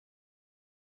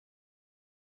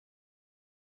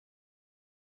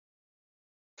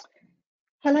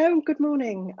Hello and good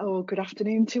morning or good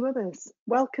afternoon to others.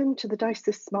 Welcome to the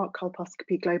DYSIS Smart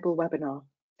Colposcopy Global webinar.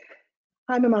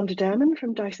 I'm Amanda Derman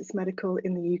from DYSIS Medical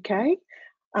in the UK,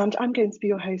 and I'm going to be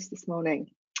your host this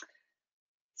morning.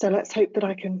 So let's hope that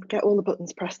I can get all the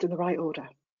buttons pressed in the right order.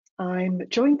 I'm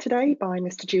joined today by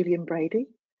Mr. Jullien Brady,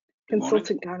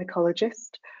 consultant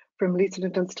gynaecologist from Luton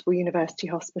and Dunstable University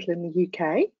Hospital in the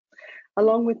UK,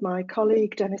 along with my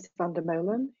colleague Dennis van der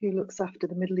Molen, who looks after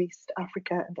the Middle East,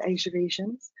 Africa and Asia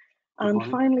regions. And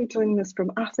finally joining us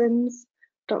from Athens,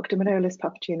 Dr. Manolis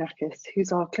Papagiannakis,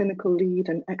 who's our clinical lead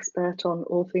and expert on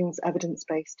all things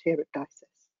evidence-based here at DYSIS.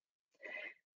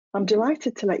 I'm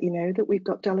delighted to let you know that we've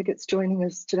got delegates joining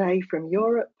us today from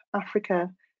Europe, Africa,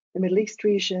 the Middle East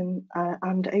region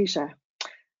and Asia.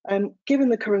 Given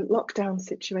the current lockdown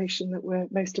situation that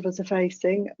most of us are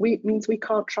facing, it means we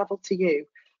can't travel to you.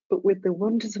 But with the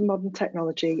wonders of modern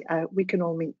technology, we can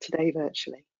all meet today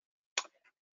virtually.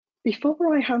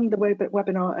 Before I hand the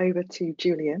webinar over to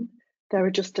Jullien, there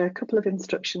are just a couple of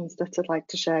instructions that I'd like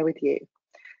to share with you.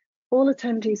 All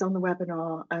attendees on the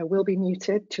webinar will be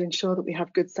muted to ensure that we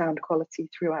have good sound quality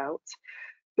throughout.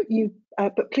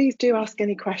 But please do ask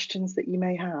any questions that you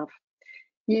may have.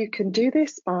 You can do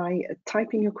this by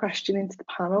typing your question into the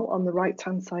panel on the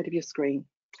right-hand side of your screen.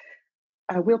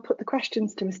 We'll put the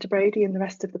questions to Mr. Brady and the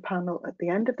rest of the panel at the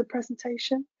end of the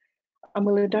presentation, and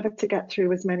we'll endeavour to get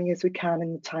through as many as we can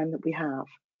in the time that we have.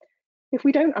 If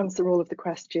we don't answer all of the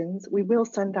questions, we will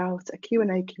send out a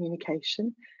Q&A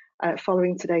communication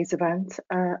following today's event,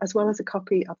 as well as a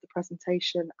copy of the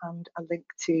presentation and a link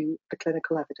to the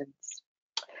clinical evidence.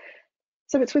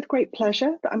 So it's with great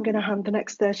pleasure that I'm going to hand the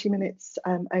next 30 minutes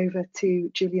over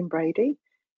to Jullien Brady,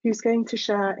 who's going to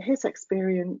share his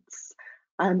experience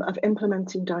of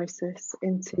implementing DYSIS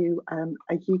into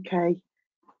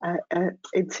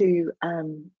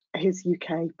his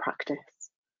UK practice.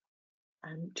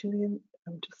 Jullien,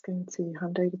 I'm just going to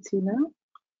hand over to you now.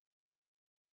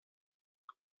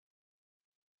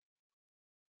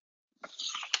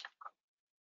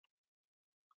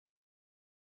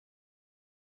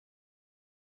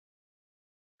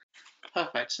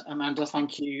 Perfect, Amanda,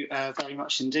 thank you very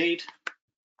much indeed.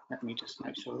 Let me just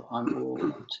make sure I'm all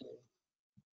to...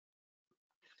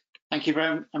 Thank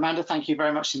you, Amanda. Thank you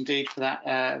very much indeed for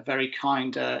that very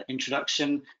kind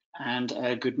introduction, and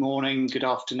good morning, good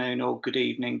afternoon, or good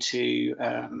evening to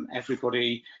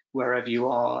everybody wherever you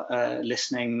are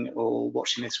listening or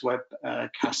watching this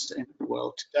webcast in the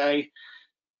world today.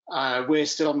 We're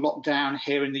still on lockdown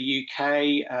here in the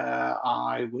UK.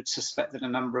 I would suspect that a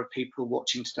number of people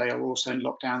watching today are also in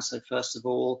lockdown. So first of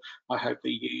all, I hope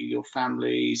that you, your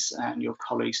families and your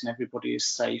colleagues and everybody is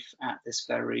safe at this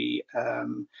very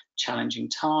challenging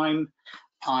time.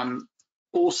 I'm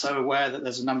also aware that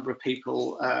there's a number of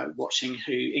people watching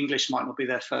who English might not be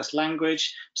their first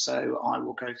language, so I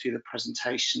will go through the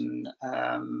presentation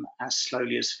as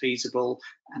slowly as feasible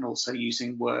and also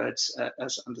using words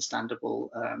as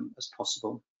understandable as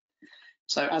possible.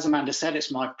 So as Amanda said,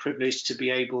 it's my privilege to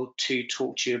be able to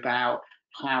talk to you about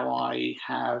how I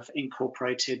have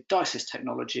incorporated DYSIS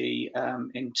technology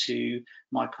into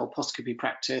my colposcopy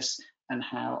practice, and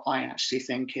how I actually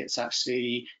think it's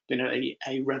actually been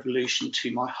a revolution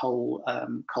to my whole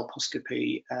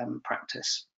colposcopy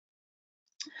practice.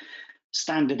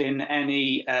 Standard in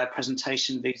any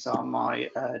presentation, these are my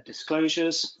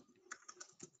disclosures.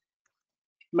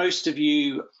 Most of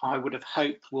you, I would have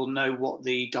hoped, will know what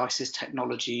the DYSIS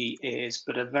technology is,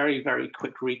 but a very, very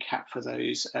quick recap for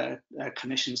those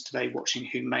clinicians today watching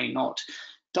who may not.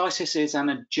 DYSIS is an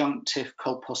adjunctive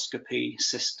colposcopy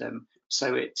system.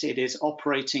 So it is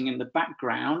operating in the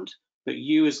background, but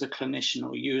you as the clinician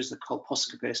or you as the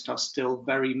colposcopist are still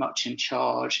very much in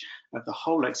charge of the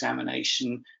whole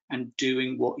examination and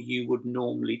doing what you would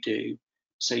normally do.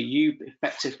 So you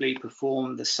effectively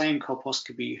perform the same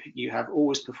colposcopy you have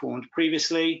always performed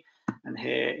previously. And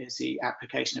here is the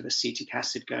application of acetic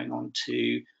acid going on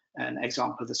to an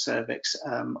example of the cervix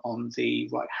on the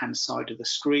right-hand side of the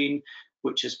screen,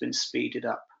 which has been speeded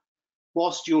up.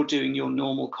 Whilst you're doing your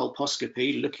normal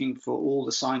colposcopy, looking for all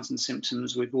the signs and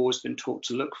symptoms we've always been taught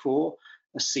to look for,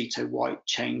 aceto-white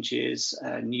changes,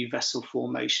 new vessel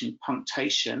formation,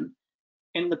 punctation,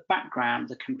 in the background,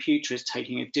 the computer is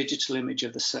taking a digital image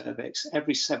of the cervix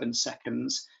every 7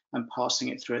 seconds and passing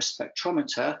it through a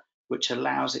spectrometer, which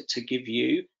allows it to give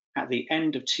you, at the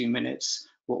end of 2 minutes,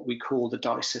 what we call the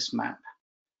DYSIS map.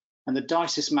 And the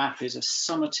DYSIS map is a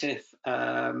summative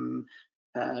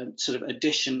sort of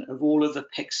addition of all of the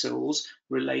pixels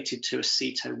related to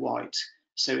aceto-white.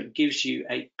 So it gives you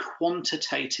a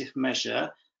quantitative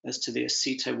measure as to the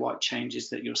aceto-white changes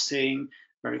that you're seeing,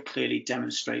 very clearly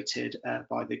demonstrated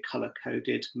by the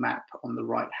color-coded map on the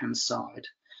right-hand side,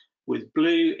 with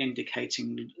blue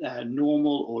indicating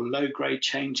normal or low-grade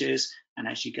changes, and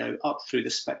as you go up through the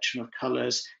spectrum of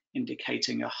colors,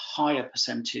 indicating a higher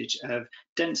percentage of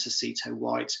dense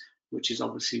aceto-white, which is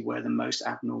obviously where the most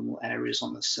abnormal areas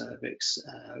on the cervix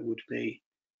would be.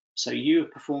 So you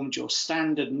have performed your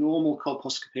standard normal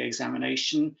colposcopy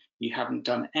examination. You haven't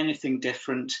done anything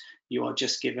different. You are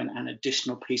just given an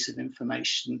additional piece of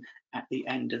information at the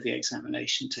end of the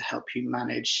examination to help you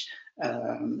manage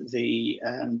the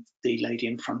lady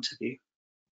in front of you.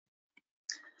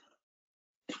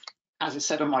 As I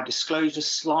said on my disclosure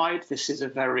slide, this is a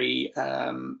very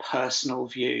personal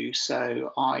view.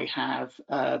 So I have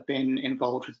been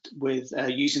involved with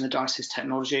using the DYSIS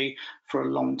technology for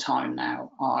a long time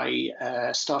now.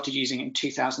 I started using it in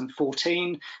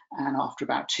 2014, and after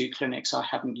about 2 clinics, I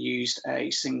hadn't used a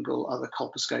single other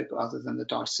colposcope other than the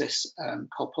DYSIS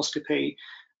colposcopy.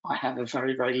 I have a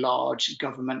very, very large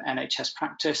government NHS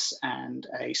practice and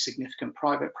a significant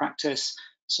private practice.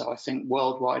 So I think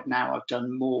worldwide now I've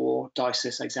done more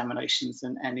DYSIS examinations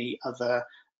than any other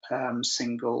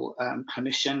single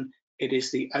clinician. It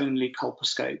is the only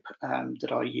colposcope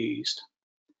that I used.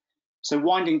 So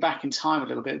winding back in time a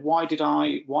little bit, why did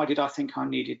I think I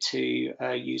needed to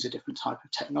use a different type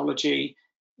of technology?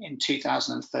 In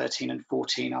 2013 and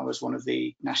 14, I was one of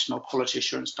the National Quality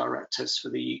Assurance Directors for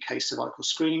the UK Cervical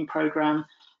Screening Programme.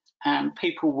 And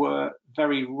people were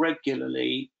very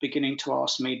regularly beginning to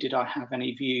ask me, did I have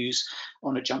any views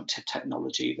on adjunctive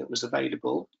technology that was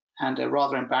available? And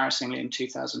rather embarrassingly, in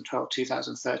 2012,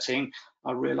 2013,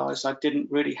 I realized I didn't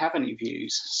really have any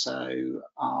views. So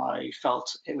I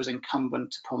felt it was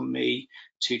incumbent upon me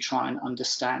to try and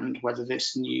understand whether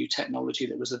this new technology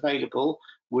that was available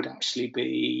would actually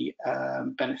be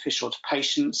beneficial to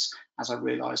patients, as I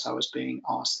realized I was being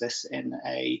asked this in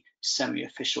a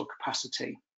semi-official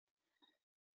capacity.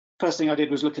 First thing I did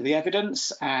was look at the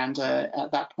evidence, and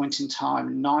at that point in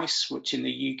time, NICE, which in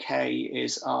the UK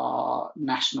is our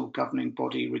national governing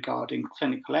body regarding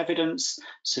clinical evidence,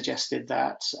 suggested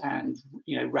that and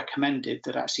recommended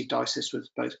that actually DYSIS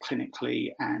was both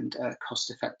clinically and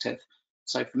cost effective.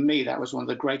 So for me, that was one of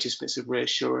the greatest bits of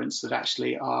reassurance that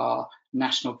actually our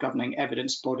national governing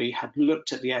evidence body had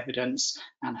looked at the evidence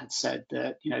and had said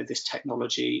that this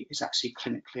technology is actually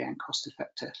clinically and cost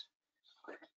effective.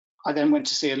 I then went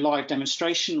to see a live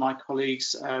demonstration, my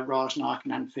colleagues Raj Naik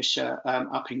and Anne Fisher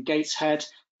up in Gateshead,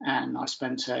 and I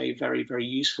spent a very, very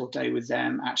useful day with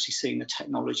them actually seeing the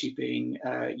technology being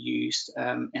used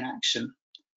in action.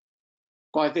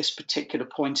 By this particular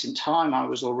point in time, I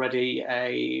was already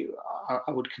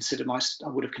I would have considered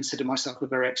myself a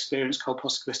very experienced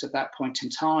colposcopist at that point in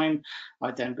time.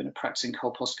 I'd then been a practicing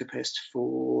colposcopist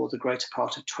for the greater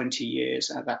part of 20 years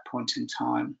at that point in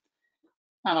time.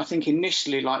 And I think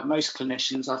initially, like most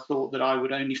clinicians, I thought that I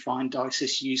would only find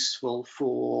DYSIS useful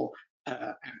for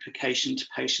application to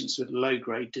patients with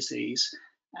low-grade disease.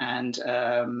 And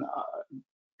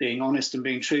being honest and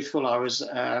being truthful, I was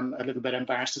a little bit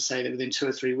embarrassed to say that within 2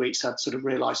 or 3 weeks, I'd sort of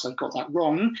realised I'd got that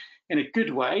wrong in a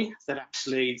good way, that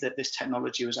actually this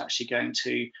technology was actually going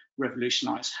to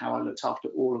revolutionise how I looked after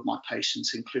all of my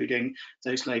patients, including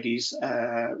those ladies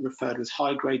referred with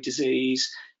high-grade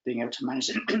disease, being able to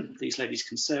manage these ladies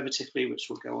conservatively, which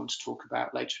we'll go on to talk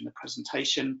about later in the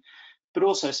presentation, but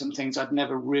also some things I'd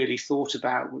never really thought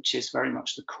about, which is very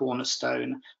much the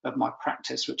cornerstone of my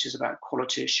practice, which is about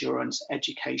quality assurance,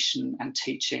 education and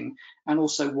teaching, and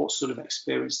also what sort of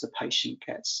experience the patient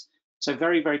gets. So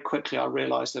very, very quickly, I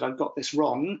realized that I got this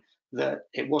wrong, that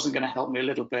it wasn't going to help me a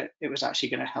little bit, it was actually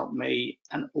going to help me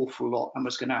an awful lot and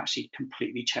was going to actually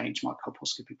completely change my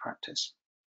colposcopy practice.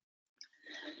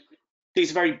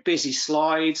 These are very busy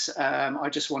slides. I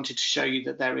just wanted to show you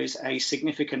that there is a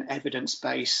significant evidence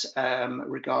base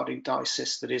regarding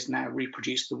DYSIS that is now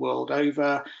reproduced the world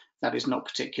over. That is not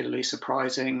particularly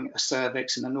surprising. A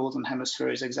cervix in the Northern Hemisphere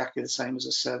is exactly the same as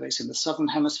a cervix in the Southern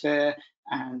Hemisphere,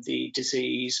 and the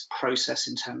disease process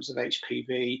in terms of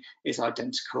HPV is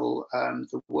identical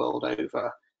the world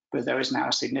over. But there is now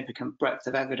a significant breadth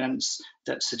of evidence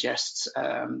that suggests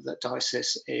that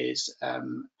DYSIS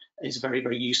is very,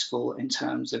 very useful in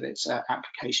terms of its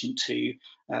application to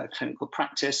clinical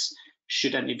practice.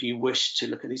 Should any of you wish to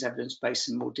look at these evidence base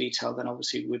in more detail, then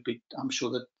obviously I'm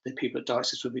sure that the people at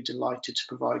DYSIS would be delighted to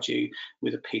provide you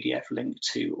with a PDF link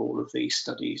to all of these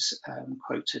studies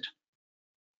quoted.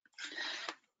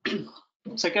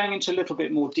 So going into a little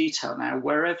bit more detail now,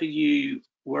 wherever you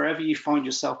find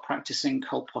yourself practicing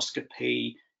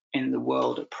colposcopy in the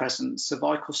world at present,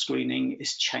 cervical screening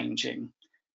is changing.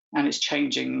 and it's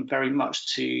changing very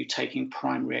much to taking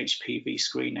primary HPV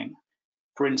screening.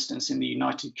 For instance, in the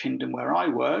United Kingdom where I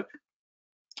work,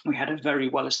 we had a very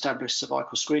well-established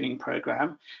cervical screening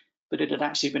program, but it had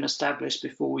actually been established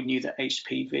before we knew that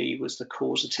HPV was the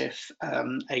causative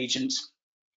agent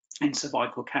in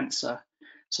cervical cancer.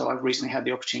 So I've recently had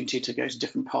the opportunity to go to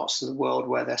different parts of the world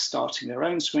where they're starting their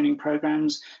own screening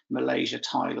programs, Malaysia,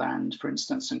 Thailand, for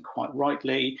instance, and quite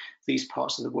rightly, these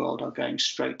parts of the world are going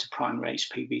straight to primary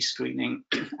HPV screening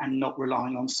and not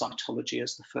relying on cytology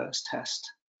as the first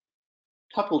test.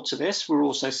 Coupled to this, we're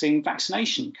also seeing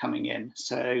vaccination coming in.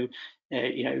 So,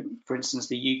 for instance,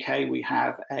 the UK, we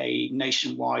have a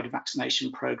nationwide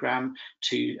vaccination program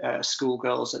to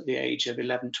schoolgirls at the age of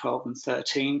 11, 12 and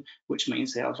 13, which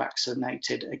means they are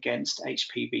vaccinated against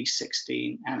HPV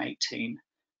 16 and 18.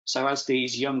 So as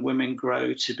these young women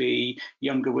grow to be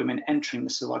younger women entering the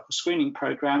cervical screening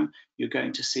program, you're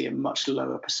going to see a much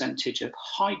lower percentage of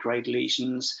high-grade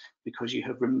lesions because you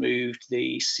have removed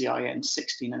the CIN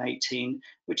 16 and 18,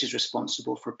 which is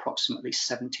responsible for approximately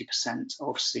 70%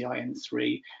 of CIN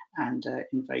 3 and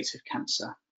invasive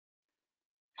cancer.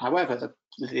 However,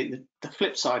 the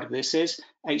flip side of this is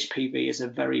HPV is a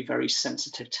very, very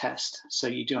sensitive test. So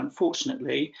you do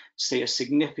unfortunately see a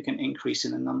significant increase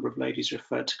in the number of ladies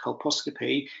referred to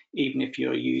colposcopy, even if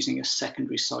you're using a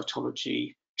secondary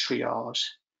cytology triage.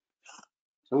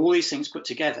 So all these things put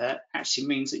together actually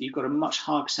means that you've got a much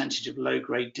higher percentage of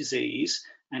low-grade disease,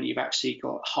 and you've actually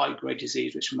got high-grade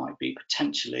disease, which might be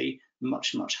potentially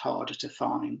much, much harder to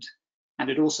find. And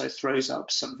it also throws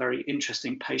up some very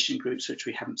interesting patient groups which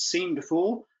we haven't seen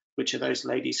before, which are those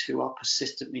ladies who are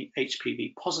persistently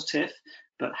HPV positive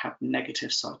but have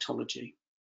negative cytology.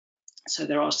 So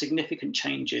there are significant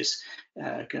changes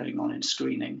going on in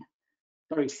screening.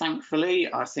 Very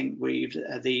thankfully, I think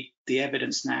the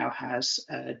evidence now has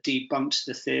debunked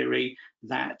the theory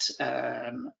that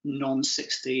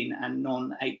non-16 and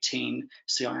non-18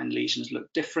 CIN lesions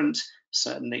look different.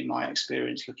 Certainly my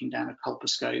experience looking down a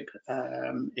colposcope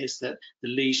is that the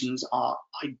lesions are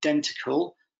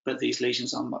identical, but these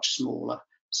lesions are much smaller.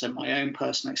 So my own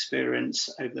personal experience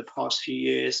over the past few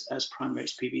years as primary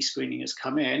HPV screening has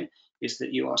come in is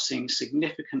that you are seeing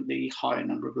significantly higher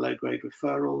number of low-grade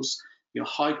referrals. Your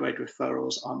high-grade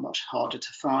referrals are much harder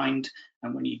to find,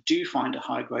 and when you do find a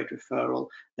high-grade referral,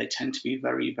 they tend to be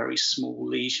very, very small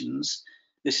lesions.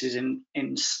 This is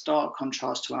in stark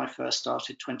contrast to when I first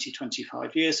started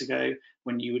 25 years ago,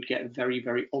 when you would get very,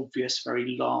 very obvious,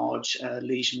 very large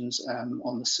lesions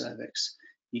on the cervix.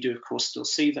 You do, of course, still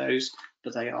see those,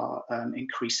 but they are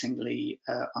increasingly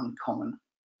uncommon.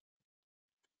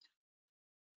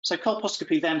 So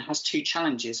colposcopy then has two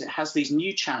challenges. It has these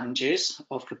new challenges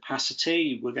of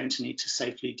capacity. We're going to need to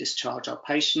safely discharge our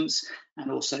patients,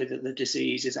 and also that the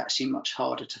disease is actually much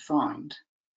harder to find.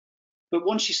 But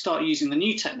once you start using the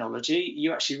new technology,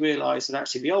 you actually realize that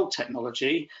actually the old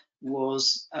technology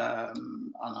was,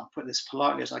 and I'll put this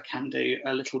politely as I can do,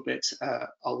 a little bit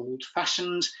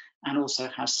old-fashioned, and also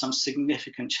has some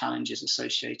significant challenges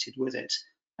associated with it.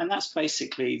 And that's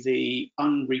basically the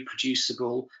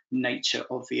unreproducible nature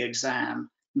of the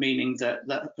exam, meaning that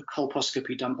a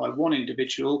colposcopy done by one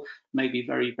individual may be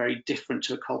very, very different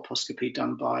to a colposcopy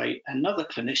done by another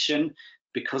clinician,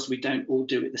 because we don't all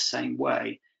do it the same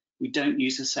way. We don't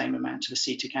use the same amount of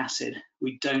acetic acid.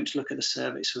 We don't look at the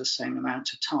cervix for the same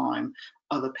amount of time.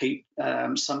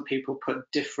 Some people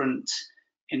put different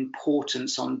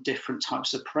importance on different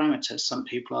types of parameters. Some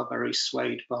people are very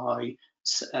swayed by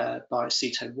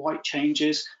aceto white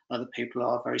changes. Other people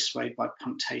are very swayed by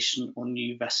punctation or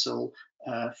new vessel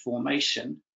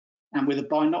formation. And with a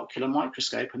binocular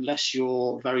microscope, unless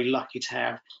you're very lucky to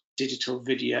have digital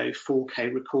video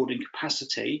 4K recording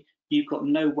capacity, you've got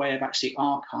no way of actually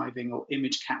archiving or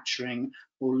image capturing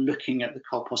or looking at the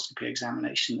colposcopy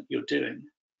examination that you're doing.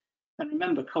 And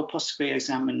remember, a colposcopy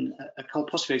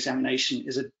examination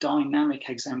is a dynamic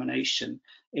examination.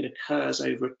 It occurs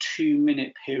over a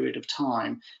 2-minute period of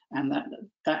time, and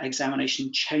that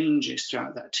examination changes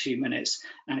throughout that 2 minutes.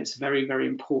 And it's very, very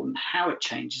important how it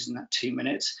changes in that 2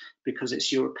 minutes, because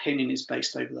it's your opinion is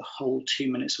based over the whole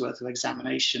 2 minutes worth of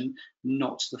examination,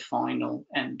 not the final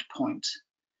end point.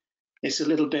 It's a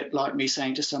little bit like me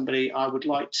saying to somebody, I'd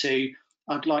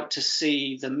like to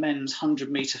see the men's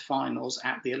 100-meter finals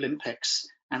at the Olympics,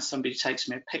 and somebody takes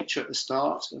me a picture at the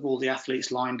start of all the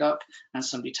athletes lined up, and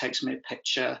somebody takes me a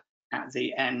picture at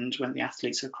the end when the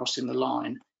athletes are crossing the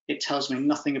line. It tells me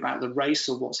nothing about the race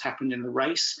or what's happened in the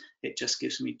race. It just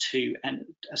gives me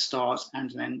a start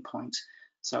and an end point.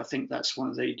 So I think that's one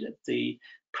of the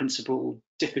principal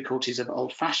difficulties of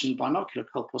old-fashioned binocular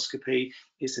colposcopy,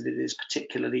 is that it is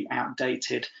particularly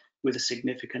outdated with a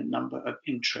significant number of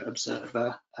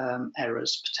intra-observer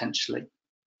errors potentially.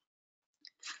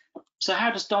 So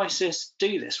how does DYSIS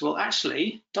do this? Well,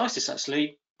 actually, DYSIS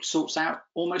actually sorts out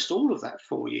almost all of that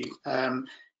for you.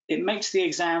 It makes the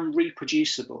exam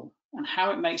reproducible. And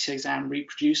how it makes the exam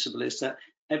reproducible is that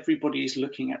everybody is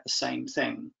looking at the same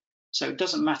thing. So it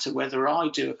doesn't matter whether I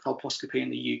do a colposcopy in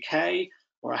the UK,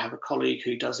 or I have a colleague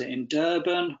who does it in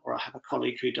Durban, or I have a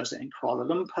colleague who does it in Kuala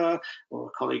Lumpur, or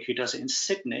a colleague who does it in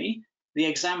Sydney. The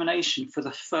examination for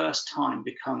the first time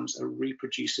becomes a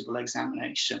reproducible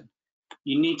examination.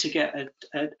 You need to get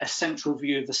a central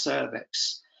view of the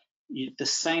cervix. The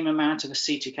same amount of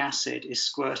acetic acid is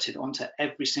squirted onto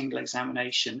every single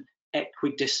examination,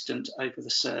 equidistant over the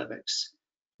cervix.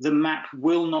 The map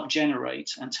will not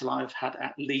generate until I've had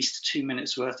at least 2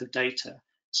 minutes worth of data.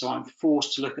 So I'm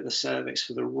forced to look at the cervix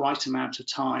for the right amount of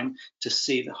time to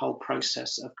see the whole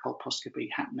process of colposcopy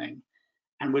happening.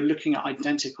 And we're looking at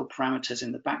identical parameters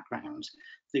in the background.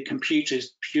 The computer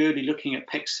is purely looking at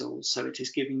pixels, so it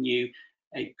is giving you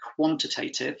a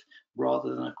quantitative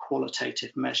rather than a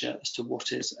qualitative measure as to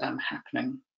what is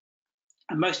happening.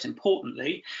 And most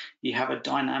importantly, you have a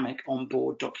dynamic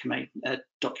onboard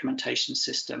documentation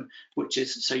system, which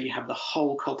is so you have the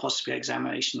whole colposcopy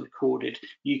examination recorded.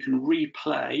 You can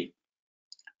replay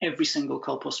every single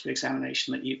colposcopy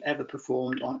examination that you've ever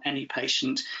performed on any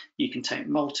patient. You can take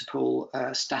multiple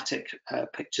static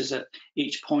pictures at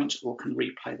each point, or can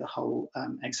replay the whole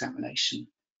examination.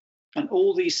 And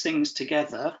all these things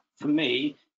together, for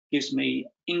me, gives me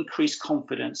increased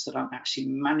confidence that I'm actually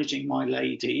managing my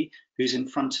lady who's in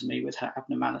front of me with her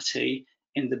abnormality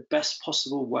in the best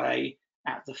possible way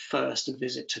at the first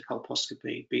visit to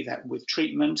colposcopy, be that with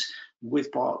treatment,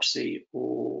 with biopsy,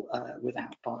 or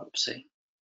without biopsy.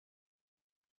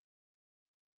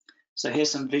 So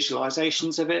here's some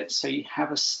visualizations of it. So you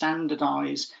have a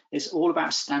standardized, it's all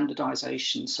about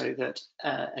standardization so that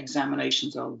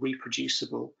examinations are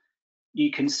reproducible. You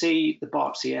can see the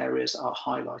biopsy areas are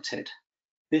highlighted.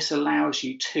 This allows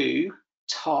you to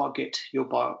target your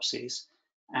biopsies.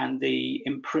 And the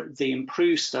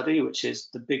improved study, which is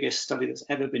the biggest study that's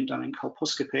ever been done in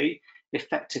colposcopy,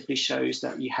 effectively shows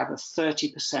that you have a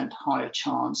 30% higher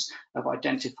chance of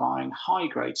identifying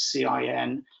high-grade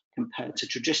CIN compared to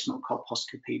traditional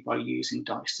colposcopy by using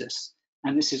DYSIS.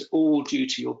 And this is all due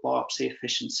to your biopsy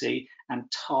efficiency and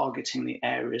targeting the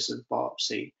areas of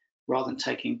biopsy. Rather than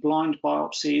taking blind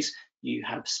biopsies, you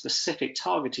have specific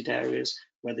targeted areas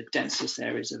where the densest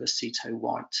areas of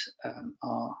acetowhite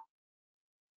are.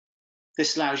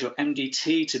 This allows your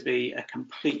MDT to be a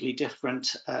completely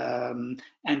different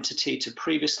entity to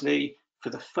previously. For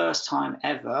the first time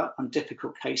ever on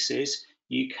difficult cases,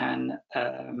 you can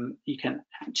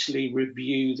actually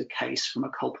review the case from a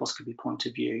colposcopy point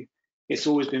of view. It's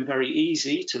always been very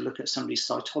easy to look at somebody's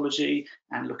cytology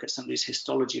and look at somebody's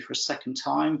histology for a second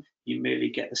time. You merely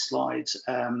get the slides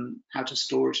out of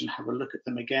storage and have a look at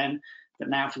them again. But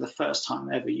now for the first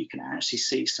time ever, you can actually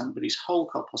see somebody's whole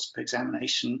colposcopy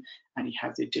examination, and you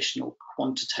have the additional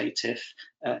quantitative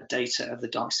data of the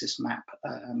DYSIS map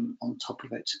on top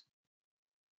of it.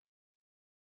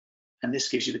 And this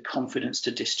gives you the confidence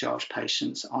to discharge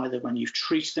patients, either when you've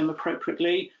treated them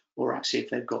appropriately, or actually if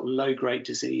they've got low-grade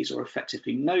disease or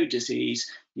effectively no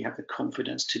disease, you have the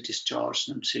confidence to discharge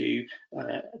them to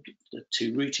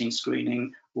routine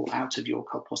screening or out of your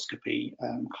colposcopy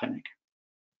clinic.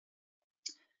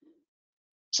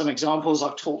 Some examples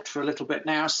I've talked for a little bit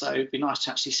now, so it'd be nice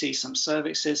to actually see some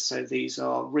cervixes. So these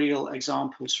are real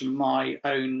examples from my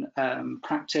own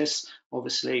practice.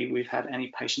 Obviously, we've had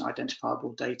any patient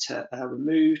identifiable data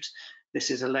removed.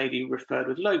 This is a lady referred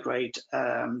with low-grade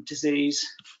disease,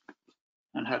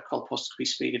 and her colposcopy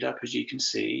speeded up, as you can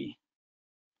see,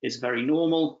 is very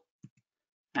normal.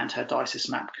 And her DYSIS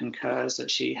map concurs that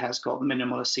she has got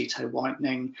minimal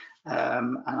acetowhitening,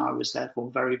 and I was therefore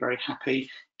very, very happy,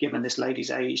 given this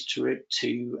lady's age, to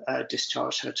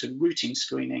discharge her to routine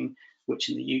screening, which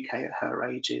in the UK at her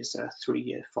age is a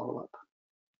 3-year follow-up.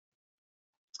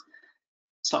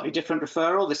 Slightly different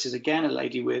referral. This is again a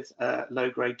lady with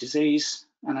low-grade disease,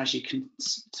 and as you can,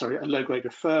 sorry, a low-grade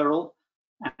referral.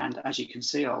 And as you can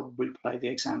see, I'll replay the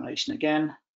examination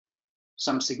again.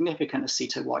 Some significant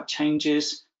acetowhite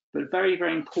changes, but very,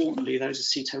 very importantly, those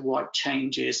acetowhite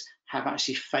changes have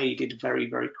actually faded very,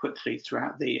 very quickly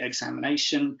throughout the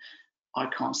examination. I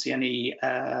can't see any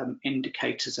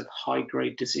indicators of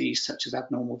high-grade disease, such as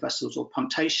abnormal vessels or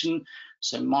punctation.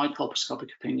 So my colposcopic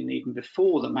opinion, even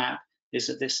before the map, is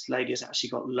that this lady has actually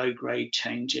got low-grade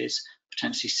changes,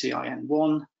 potentially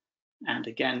CIN1. And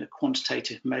again, the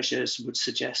quantitative measures would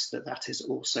suggest that that is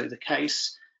also the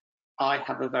case. I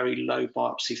have a very low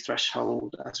biopsy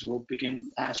threshold, as we'll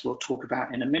talk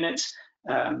about in a minute.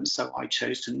 So I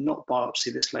chose to not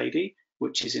biopsy this lady,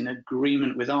 which is in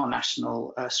agreement with our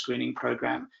national screening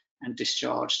programme, and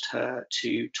discharged her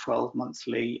to 12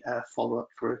 monthly follow-up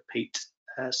for a repeat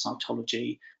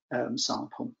cytology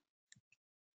sample.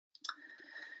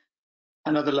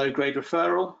 Another low-grade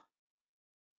referral.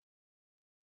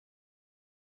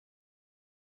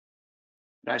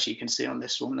 But as you can see on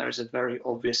this one, there is a very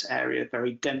obvious area,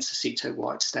 very dense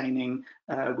aceto-white staining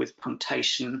with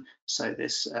punctation. So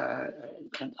this, I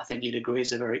think you'd agree,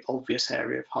 is a very obvious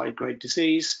area of high-grade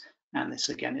disease. And this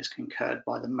again is concurred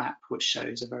by the map, which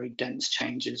shows a very dense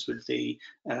changes with the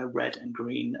red and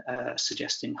green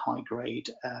suggesting high-grade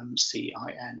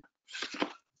CIN.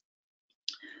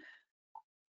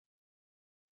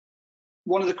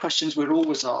 One of the questions we're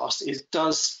always asked is,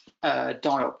 does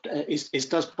DYSIS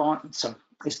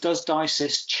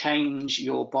change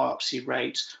your biopsy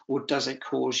rate, or does it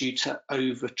cause you to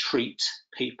over-treat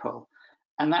people?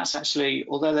 And that's actually,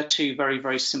 although they're two very,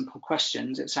 very simple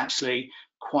questions, it's actually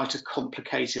quite a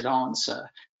complicated answer,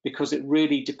 because it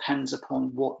really depends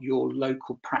upon what your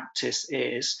local practice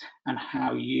is and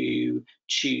how you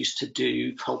choose to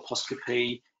do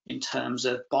colposcopy in terms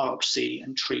of biopsy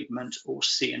and treatment, or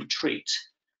see and treat.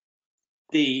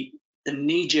 The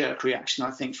knee-jerk reaction,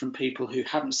 I think, from people who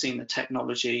haven't seen the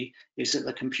technology is that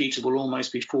the computer will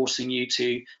almost be forcing you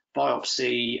to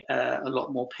biopsy a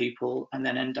lot more people and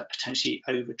then end up potentially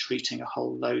over-treating a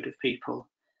whole load of people.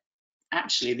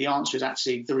 Actually, the answer is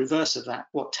actually the reverse of that.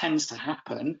 What tends to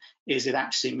happen is it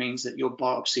actually means that your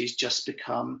biopsies just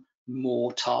become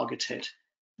more targeted.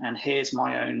 And here's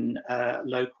my own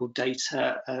local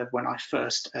data when I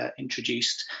first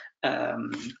introduced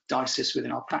DYSIS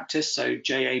within our practice. So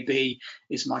JAB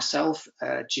is myself,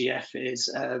 GF is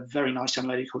a very nice young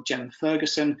lady called Jen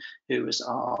Ferguson, who was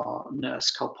our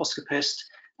nurse colposcopist.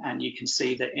 And you can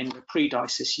see that in the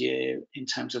pre-DYSIS year, in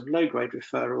terms of low-grade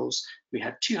referrals, we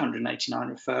had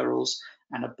 289 referrals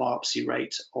and a biopsy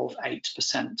rate of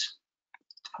 8%.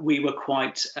 We were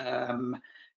quite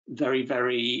very,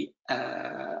 very,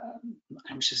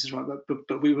 I'm sure this is right,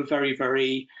 but we were very,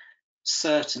 very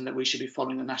certain that we should be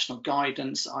following the national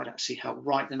guidance. I'd actually helped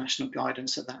write the national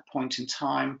guidance at that point in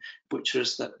time, which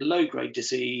was that low-grade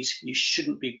disease, you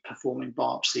shouldn't be performing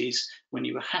biopsies when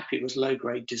you were happy it was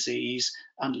low-grade disease,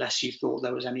 unless you thought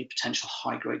there was any potential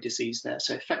high-grade disease there.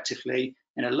 So effectively,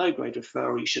 in a low-grade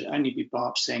referral, you should only be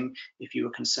biopsying if you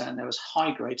were concerned there was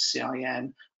high-grade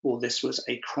CIN, or this was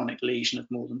a chronic lesion of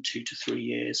more than 2 to 3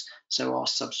 years. So our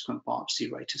subsequent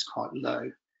biopsy rate is quite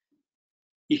low.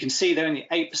 You can see that only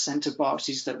 8% of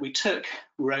biopsies that we took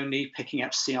were only picking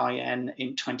up CIN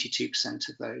in 22%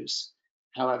 of those.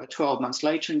 However, 12 months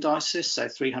later in DYSIS, so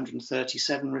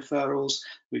 337 referrals,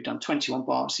 we've done 21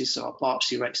 biopsies, so our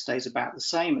biopsy rate stays about the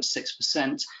same at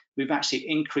 6%. We've actually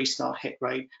increased our hit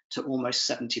rate to almost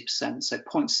 70%, so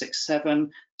 0.67.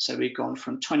 So we've gone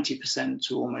from 20%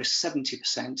 to almost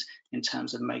 70% in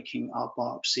terms of making our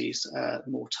biopsies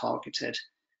more targeted.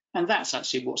 And that's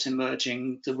actually what's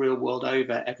emerging the real world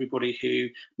over. Everybody who,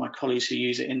 my colleagues who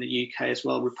use it in the UK as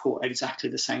well, report exactly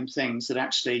the same things, that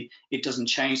actually it doesn't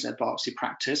change their biopsy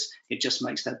practice, it just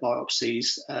makes their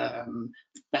biopsies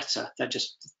better. They're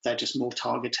just more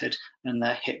targeted, and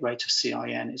their hit rate of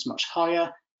CIN is much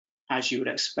higher, as you would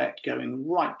expect, going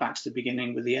right back to the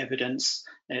beginning with the evidence,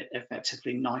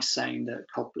 effectively NICE saying that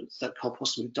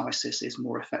colposcopy with DYSIS is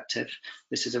more effective.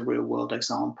 This is a real world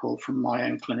example from my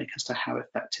own clinic as to how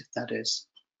effective that is.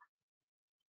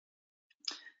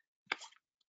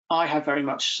 I have very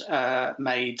much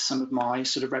made some of my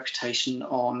sort of reputation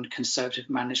on conservative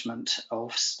management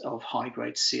of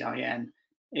high-grade CIN.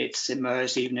 It's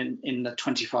emerged even in the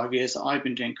 25 years that I've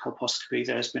been doing colposcopy.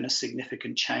 There has been a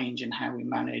significant change in how we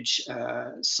manage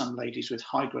some ladies with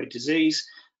high-grade disease,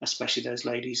 especially those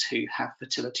ladies who have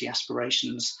fertility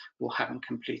aspirations or haven't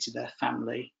completed their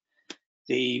family.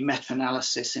 The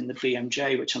meta-analysis in the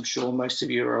BMJ, which I'm sure most of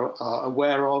you are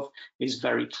aware of, is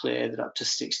very clear that up to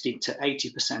 60 to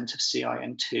 80% of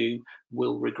CIN2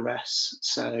 will regress.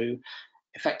 So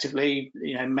effectively,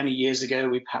 many years ago,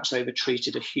 we perhaps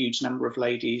over-treated a huge number of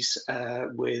ladies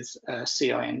with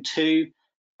CIN2.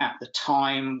 At the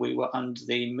time, we were under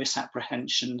the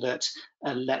misapprehension that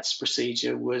a LETS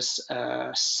procedure was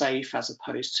safe as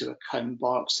opposed to a comb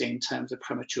biopsy in terms of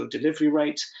premature delivery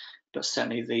rate. But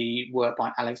certainly the work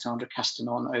by Alexandra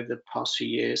Castanon over the past few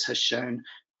years has shown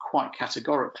quite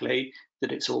categorically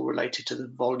that it's all related to the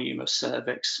volume of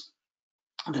cervix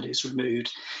that is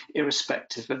removed,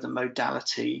 irrespective of the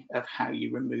modality of how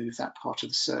you remove that part of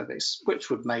the cervix, which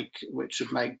would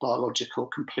make biological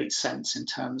complete sense in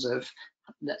terms of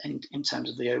in terms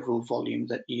of the overall volume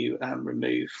that you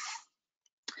remove.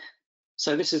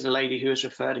 So this is a lady who was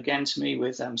referred again to me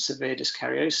with severe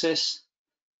dyskaryosis,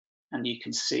 and you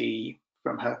can see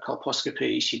from her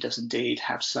colposcopy she does indeed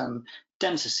have some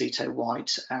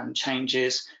dentaceto-white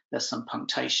changes. There's some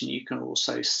punctation you can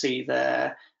also see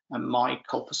there, and my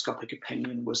colposcopic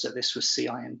opinion was that this was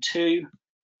CIN2.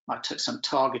 I took some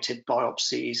targeted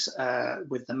biopsies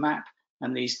with the map,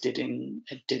 and these did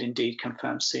indeed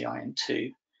confirm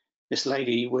CIN2. This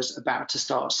lady was about to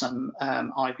start some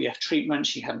IVF treatment.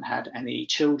 She hadn't had any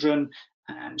children,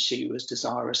 and she was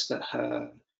desirous that her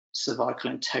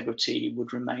cervical integrity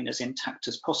would remain as intact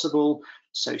as possible.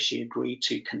 So she agreed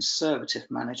to conservative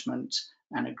management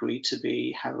and agreed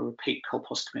to have a repeat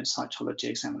colposcopy and cytology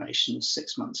examination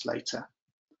 6 months later.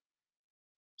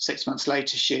 6 months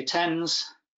later, she attends.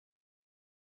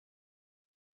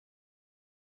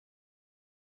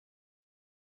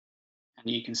 And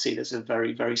you can see there's a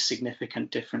very, very significant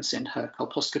difference in her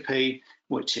colposcopy,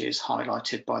 which is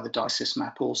highlighted by the DYSIS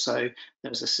map also.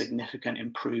 There's a significant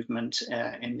improvement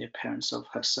in the appearance of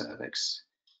her cervix.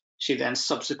 She then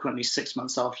subsequently, 6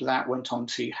 months after that, went on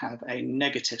to have a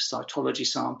negative cytology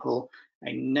sample,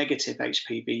 a negative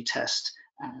HPV test,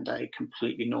 and a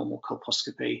completely normal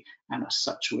colposcopy, and as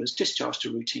such was discharged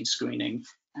to routine screening,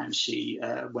 and she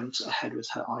went ahead with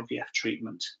her IVF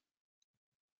treatment.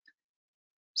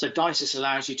 So DYSIS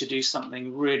allows you to do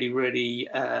something really, really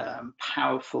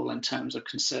powerful in terms of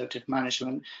conservative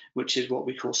management, which is what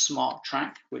we call smart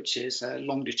track, which is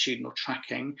longitudinal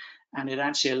tracking. And it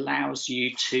actually allows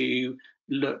you to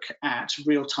look at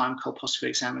real-time colposcopy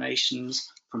examinations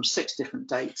from 6 different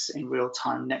dates in real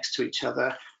time next to each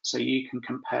other. So you can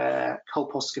compare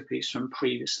colposcopies from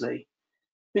previously.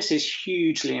 This is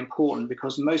hugely important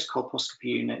because most colposcopy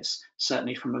units,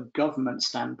 certainly from a government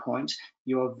standpoint,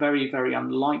 you are very, very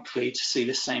unlikely to see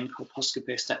the same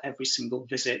colposcopist at every single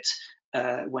visit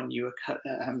when you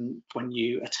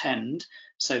attend.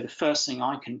 So the first thing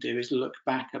I can do is look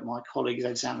back at my colleague's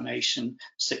examination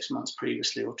 6 months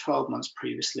previously or 12 months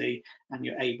previously, and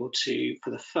you're able to, for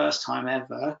the first time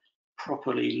ever,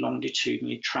 properly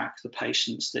longitudinally track the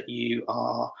patients that you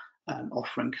are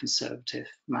offering conservative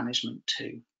management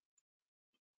to.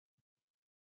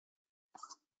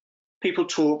 People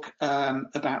talk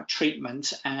about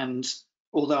treatment, and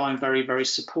although I'm very, very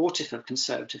supportive of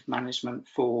conservative management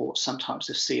for some types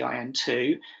of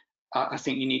CIN2, I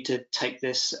think you need to take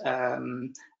this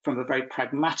from a very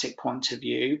pragmatic point of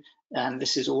view, and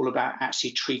this is all about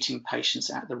actually treating patients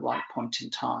at the right point in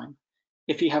time.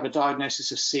 If you have a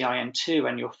diagnosis of CIN2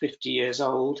 and you're 50 years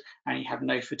old and you have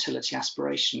no fertility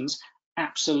aspirations,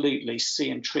 absolutely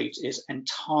see and treat is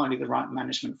entirely the right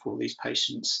management for these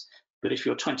patients. But if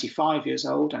you're 25 years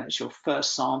old and it's your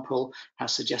first sample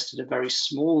has suggested a very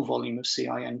small volume of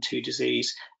CIN2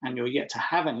 disease and you're yet to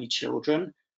have any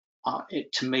children,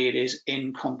 to me it is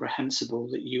incomprehensible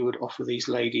that you would offer these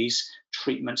ladies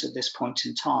treatment at this point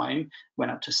in time when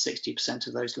up to 60%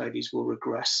 of those ladies will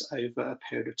regress over a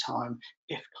period of time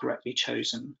if correctly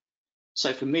chosen.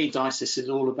 So for me, DYSIS is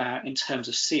all about, in terms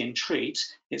of see and treat,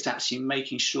 it's actually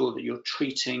making sure that you're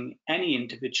treating any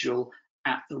individual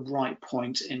at the right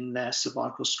point in their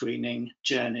cervical screening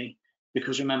journey.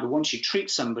 Because remember, once you treat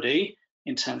somebody,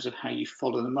 in terms of how you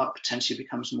follow them up, potentially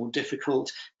becomes more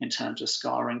difficult in terms of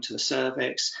scarring to the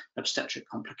cervix, obstetric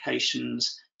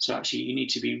complications. So actually you need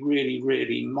to be really,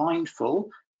 really mindful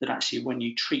that actually when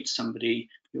you treat somebody,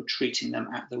 you're treating them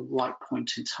at the right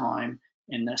point in time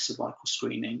in their cervical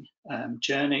screening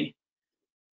journey.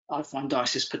 I find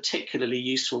DYSIS particularly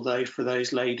useful though for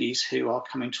those ladies who are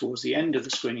coming towards the end of the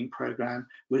screening program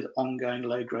with ongoing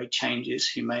low-grade changes,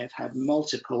 who may have had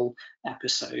multiple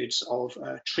episodes of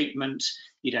treatment.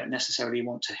 You don't necessarily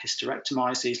want to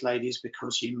hysterectomize these ladies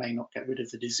because you may not get rid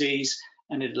of the disease,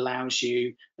 and it allows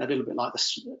you, a little bit like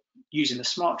using the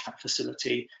Smart Track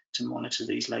facility, to monitor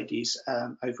these ladies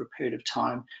over a period of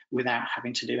time without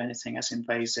having to do anything as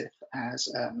invasive as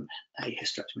a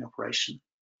hysterectomy operation.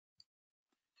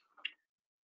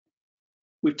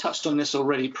 We've touched on this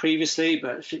already previously,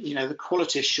 but you know, the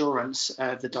quality assurance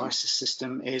of the DYSIS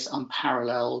system is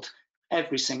unparalleled.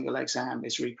 Every single exam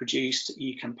is reproduced.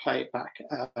 You can play it back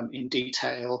in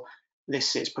detail.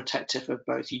 This is protective of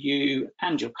both you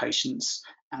and your patients,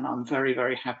 and I'm very,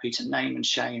 very happy to name and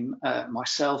shame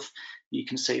myself. You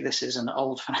can see this is an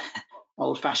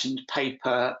old-fashioned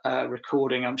paper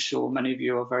recording. I'm sure many of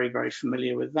you are very, very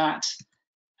familiar with that.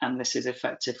 And this is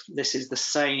effective. This is the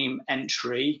same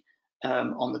entry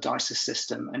on the DYSIS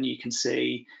system, and you can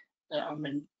see I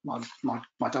mean, my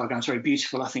diagram's very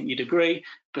beautiful, I think you'd agree,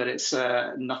 but it's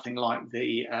nothing like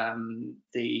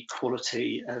the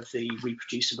quality of the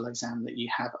reproducible exam that you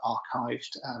have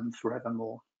archived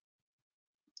forevermore.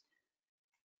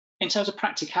 In terms of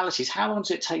practicalities, how long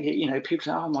does it take? You know, people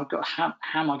say, oh my God, how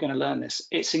am I going to learn this?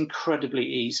 It's incredibly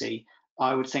easy.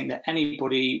 I would think that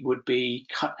anybody would be,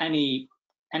 any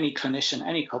clinician,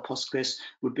 any colposcopist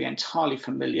would be entirely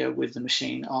familiar with the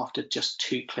machine after just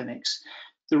 2 clinics.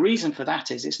 The reason for that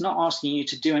is it's not asking you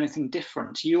to do anything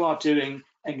different. You are doing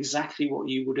exactly what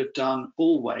you would have done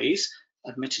always.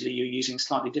 Admittedly, you're using a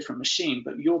slightly different machine,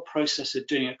 but your process of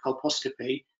doing a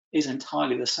colposcopy is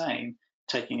entirely the same.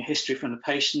 Taking a history from the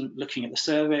patient, looking at the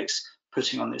cervix,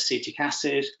 putting on the acetic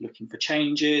acid, looking for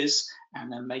changes,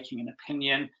 and then making an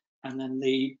opinion. And then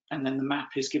the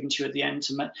map is given to you at the end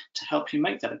to help you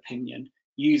make that opinion.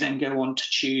 You then go on to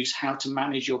choose how to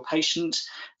manage your patient.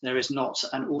 There is not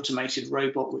an automated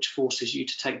robot which forces you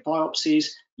to take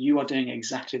biopsies. You are doing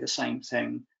exactly the same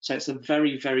thing. So it's a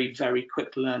very, very, very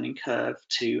quick learning curve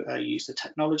to use the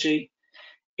technology.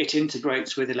 It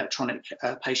integrates with electronic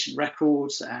patient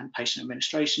records and patient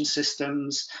administration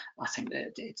systems. I think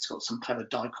that it's got some clever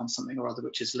DICON something or other,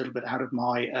 which is a little bit out of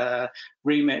my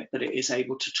remit, but it is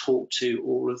able to talk to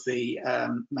all of the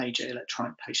major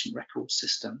electronic patient record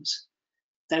systems.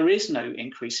 There is no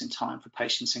increase in time for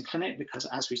patients in clinic because,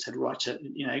 as we said right at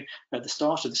the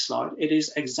start of the slide, it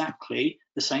is exactly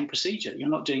the same procedure. You're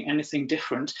not doing anything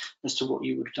different as to what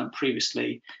you would have done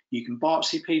previously. You can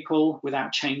biopsy people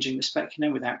without changing the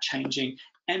speculum, without changing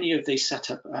any of the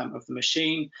setup of the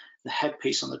machine. The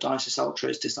headpiece on the DYSIS Ultra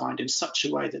is designed in such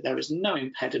a way that there is no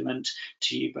impediment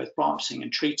to you both biopsying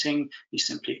and treating. You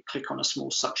simply click on a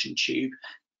small suction tube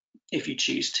if you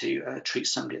choose to treat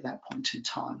somebody at that point in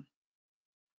time.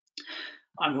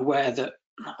 I'm aware that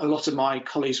a lot of my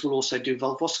colleagues will also do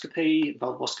vulvoscopy.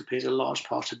 Vulvoscopy is a large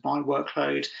part of my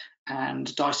workload, and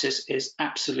DYSIS is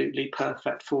absolutely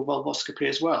perfect for vulvoscopy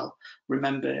as well.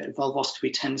 Remember,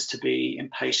 vulvoscopy tends to be in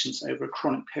patients over a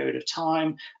chronic period of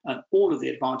time, and all of the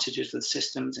advantages of the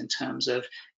systems in terms of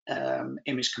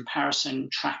image comparison,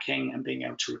 tracking, and being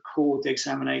able to record the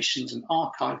examinations and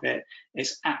archive it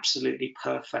is absolutely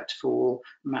perfect for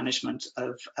management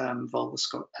of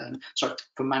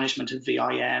for management of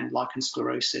VIN, lichen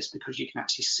sclerosis, because you can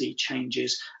actually see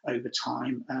changes over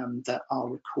time that are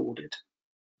recorded.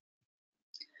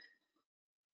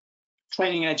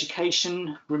 Training and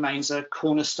education remains a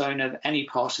cornerstone of any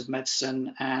part of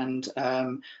medicine, and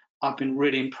I've been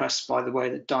really impressed by the way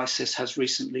that DYSIS has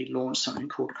recently launched something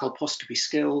called Colposcopy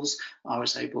Skills. I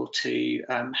was able to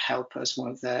help as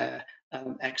one of their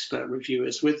expert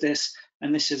reviewers with this,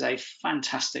 and this is a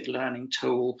fantastic learning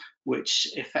tool which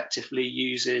effectively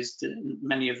uses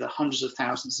many of the hundreds of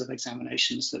thousands of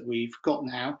examinations that we've got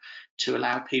now to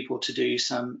allow people to do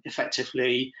some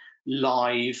effectively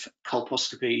live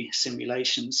colposcopy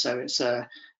simulations. So it's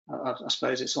I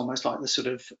suppose it's almost like the sort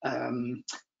of,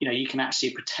 you can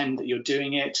actually pretend that you're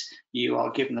doing it. You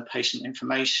are given the patient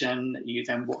information. You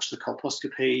then watch the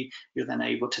colposcopy. You're then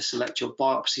able to select your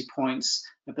biopsy points.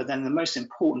 But then the most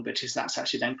important bit is that's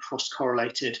actually then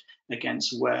cross-correlated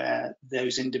against where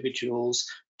those individuals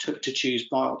took to choose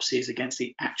biopsies against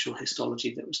the actual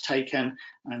histology that was taken.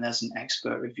 And there's an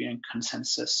expert reviewing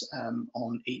consensus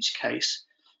on each case.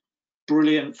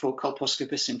 Brilliant for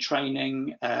colposcopists in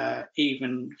training.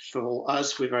 Even for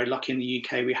us, we're very lucky in the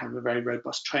UK, we have a very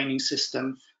robust training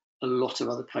system. A lot of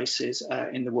other places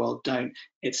in the world don't.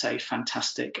 It's a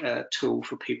fantastic tool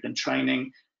for people in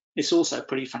training. It's also a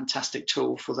pretty fantastic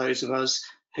tool for those of us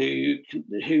who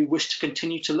wish to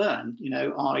continue to learn.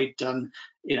 I'd done,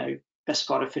 best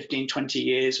part of 15, 20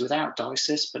 years without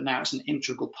DYSIS, but now it's an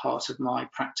integral part of my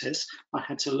practice. I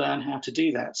had to learn how to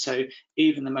do that. So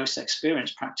even the most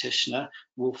experienced practitioner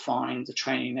will find the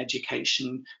training and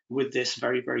education with this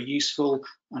very, very useful.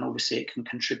 And obviously it can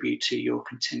contribute to your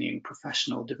continuing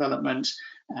professional development.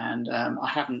 And I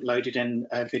haven't loaded in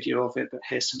a video of it, but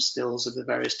here's some stills of the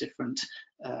various different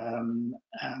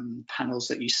panels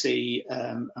that you see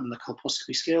on the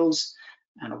colposcopy skills.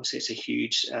 And obviously it's a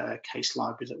huge case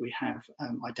library that we have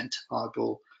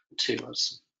identifiable to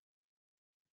us.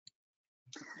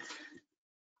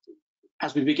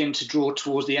 As we begin to draw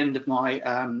towards the end of my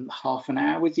half an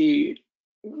hour with you,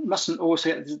 mustn't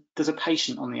also, there's a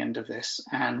patient on the end of this.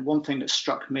 And one thing that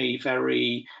struck me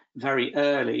very, very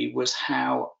early was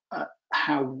how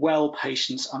well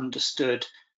patients understood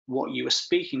what you were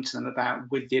speaking to them about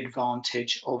with the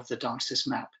advantage of the DYSIS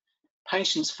map.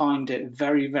 patients find it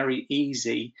very, very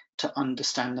easy to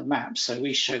understand the map. So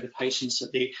we show the patients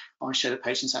I show the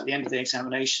patients at the end of the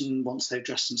examination, once they've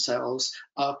dressed themselves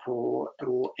up, or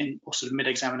sort of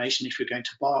mid-examination, if you're going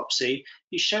to biopsy,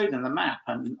 you show them the map,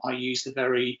 and I use the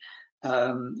very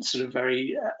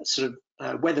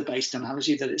weather-based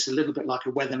analogy that it's a little bit like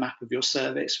a weather map of your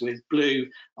cervix. With blue,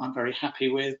 I'm very happy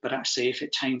with, but actually if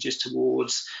it changes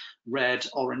towards red,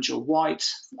 orange or white,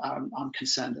 I'm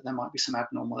concerned that there might be some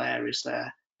abnormal areas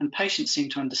there. And patients seem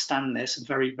to understand this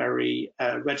very, very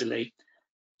readily.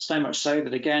 So much so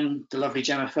that, again, the lovely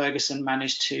Gemma Ferguson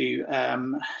managed to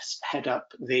head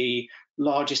up the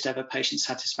largest ever patient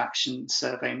satisfaction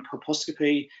survey in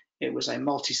colposcopy. It was a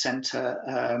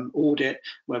multi-centre audit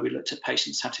where we looked at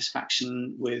patient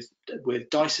satisfaction with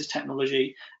DYSIS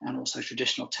technology and also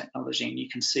traditional technology. And you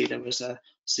can see there was a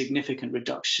significant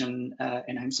reduction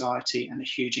in anxiety and a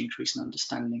huge increase in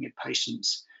understanding of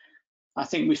patients. I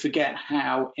think we forget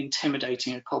how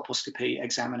intimidating a colposcopy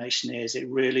examination is. It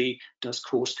really does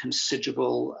cause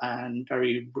considerable and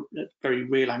very, very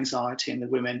real anxiety in the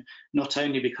women, not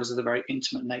only because of the very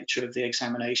intimate nature of the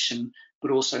examination,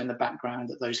 but also in the background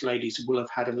that those ladies will have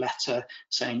had a letter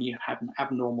saying you had an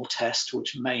abnormal test,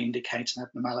 which may indicate an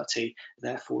abnormality,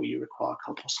 therefore you require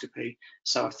colposcopy.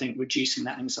 So I think reducing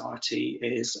that anxiety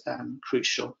is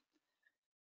crucial.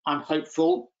 I'm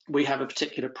hopeful. We have a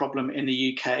particular problem in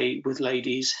the UK with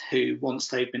ladies who, once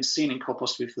they've been seen in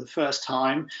colposcopy for the first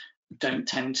time, don't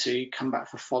tend to come back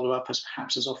for follow-up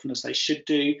perhaps as often as they should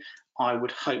do. I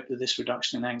would hope that this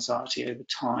reduction in anxiety over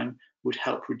time would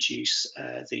help reduce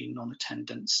the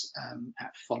non-attendance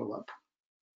at follow-up.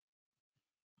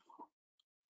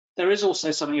 There is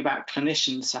also something about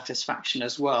clinician satisfaction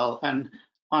as well, and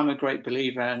I'm a great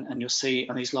believer, and you'll see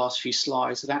on these last few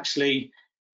slides, that actually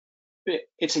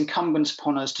it's incumbent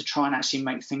upon us to try and actually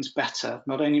make things better,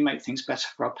 not only make things better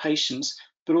for our patients,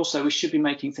 but also we should be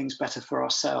making things better for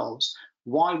ourselves.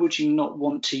 Why would you not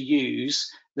want to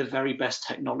use the very best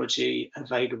technology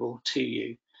available to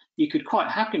you? You could quite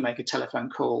happily make a telephone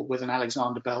call with an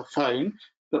Alexander Bell phone,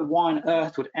 but why on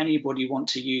earth would anybody want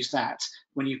to use that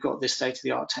when you've got this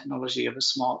state-of-the-art technology of a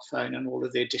smartphone and all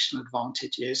of the additional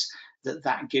advantages that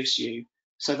that gives you?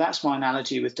 So that's my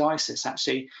analogy with DYSIS.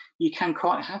 Actually, you can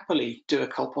quite happily do a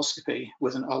colposcopy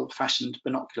with an old-fashioned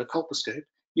binocular colposcope.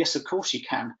 Yes, of course you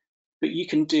can, but you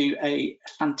can do a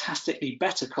fantastically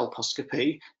better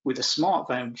colposcopy with a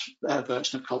smartphone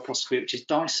version of colposcopy, which is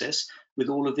DYSIS, with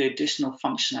all of the additional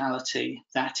functionality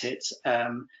that it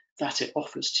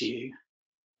offers to you.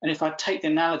 And if I take the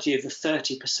analogy of the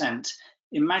 30%,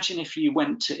 imagine if you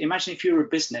were a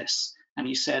business and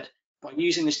you said, by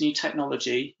using this new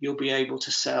technology, you'll be able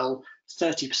to sell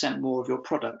 30% more of your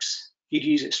products. You'd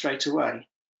use it straight away.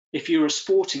 If you're a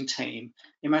sporting team,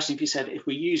 imagine if you said, if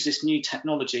we use this new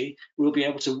technology, we'll be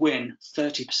able to win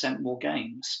 30% more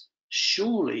games.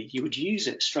 Surely you would use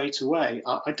it straight away.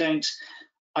 I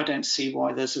don't see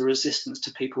why there's a resistance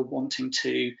to people wanting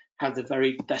to have the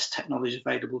very best technology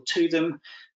available to them.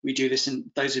 We do this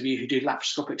in those of you who do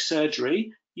laparoscopic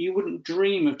surgery. You wouldn't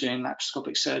dream of doing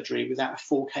laparoscopic surgery without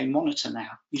a 4K monitor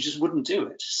now. You just wouldn't do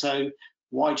it. So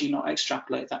why do you not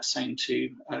extrapolate that same to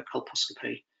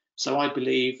colposcopy? So I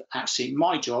believe actually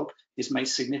my job is made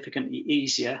significantly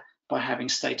easier by having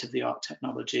state-of-the-art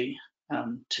technology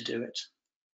to do it.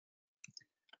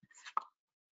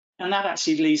 And that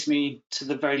actually leads me to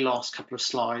the very last couple of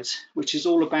slides, which is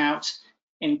all about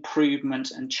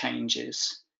improvement and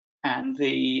changes. And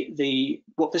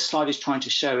what this slide is trying to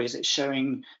show is it's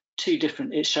showing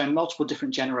multiple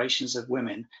different generations of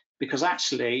women, because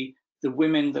actually the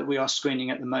women that we are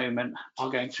screening at the moment are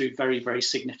going through very, very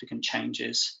significant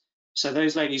changes. So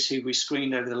those ladies who we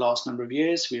screened over the last number of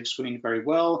years, we have screened very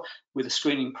well with a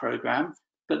screening program,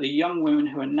 but the young women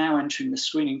who are now entering the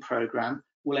screening program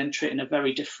will enter it in a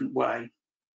very different way.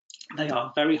 They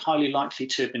are very highly likely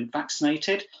to have been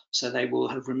vaccinated, so they will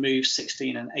have removed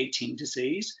 16 and 18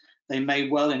 disease. They may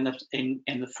well in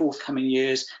the forthcoming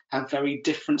years have very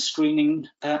different screening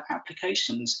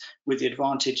applications with the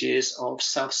advantages of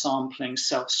self-sampling,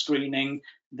 self-screening.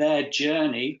 Their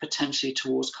journey potentially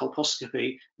towards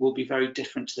colposcopy will be very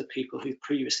different to the people who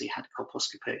previously had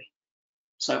colposcopy.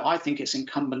 So I think it's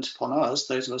incumbent upon us,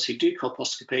 those of us who do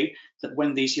colposcopy, that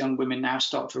when these young women now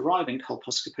start to arrive in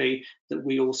colposcopy, that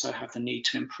we also have the need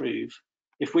to improve.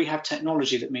 If we have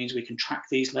technology that means we can track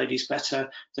these ladies better,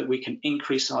 that we can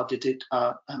increase our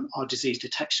disease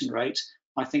detection rate,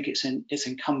 I think it's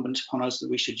incumbent upon us that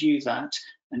we should use that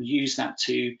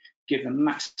to give the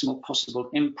maximal possible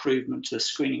improvement to the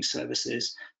screening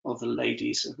services of the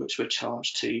ladies of which we're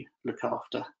charged to look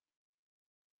after.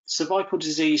 cervical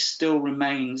disease still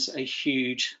remains a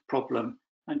huge problem.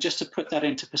 And just to put that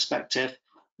into perspective,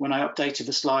 when I updated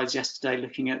the slides yesterday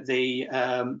looking at the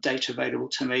data available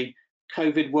to me,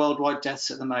 COVID worldwide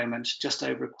deaths at the moment, just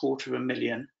over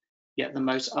 250,000. Yet the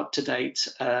most up-to-date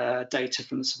data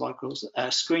from the cervical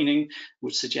screening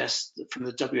would suggest that from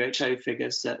the WHO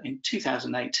figures that in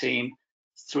 2018,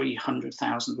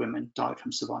 300,000 women died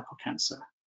from cervical cancer.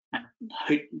 And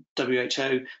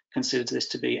WHO considers this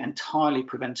to be entirely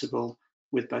preventable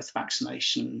with both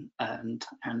vaccination and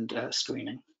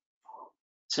screening.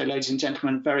 So, ladies and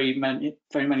gentlemen, very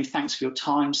many thanks for your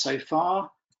time so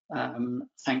far.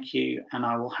 Thank you, and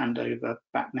I will hand over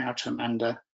back now to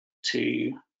Amanda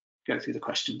to go through the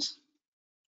questions.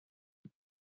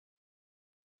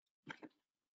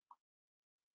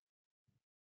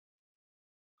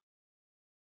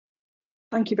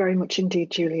 Thank you very much indeed,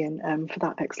 Jullien, for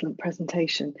that excellent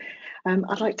presentation.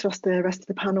 I'd like to ask the rest of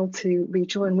the panel to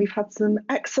rejoin. We've had some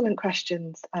excellent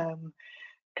questions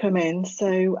come in,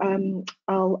 so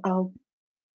I'll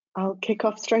kick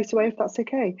off straight away if that's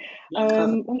okay.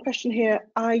 One question here: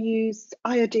 I use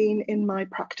iodine in my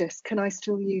practice. Can I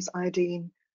still use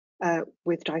iodine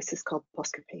with DYSIS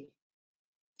colposcopy?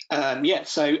 Yeah,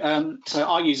 so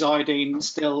I use iodine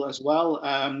still as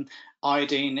well.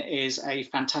 Iodine is a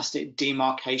fantastic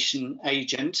demarcation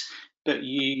agent, but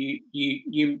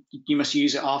you must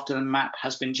use it after the map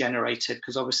has been generated,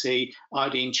 because obviously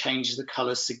iodine changes the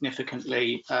colours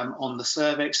significantly on the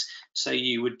cervix. So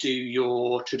you would do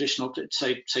your traditional,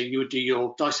 so you would do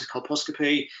your DYSIS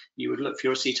colposcopy, you would look for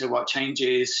your aceto white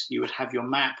changes, you would have your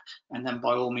map, and then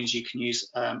by all means you can use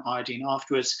iodine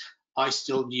afterwards. I was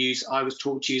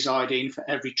taught to use iodine for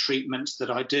every treatment that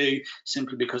I do,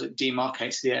 simply because it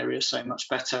demarcates the area so much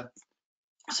better.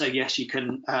 So yes, you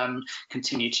can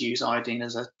continue to use iodine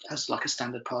as like a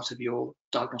standard part of your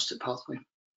diagnostic pathway.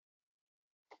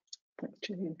 Thanks,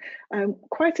 Jullien.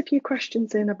 Quite a few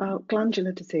questions in about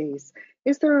glandular disease.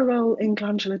 Is there a role in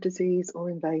glandular disease or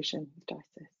invasion with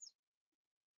DYSIS?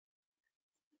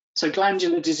 So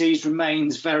glandular disease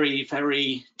remains very,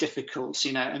 very difficult,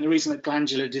 and the reason that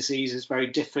glandular disease is very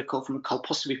difficult from a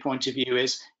colposcopy point of view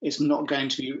is it's not going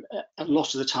to be, a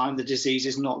lot of the time, the disease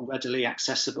is not readily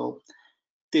accessible.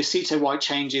 The aceto white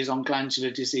changes on glandular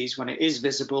disease, when it is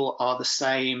visible, are the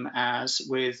same as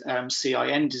with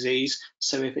CIN disease.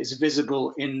 So if it's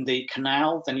visible in the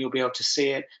canal, then you'll be able to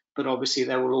see it. But obviously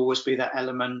there will always be that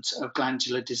element of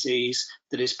glandular disease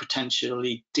that is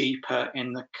potentially deeper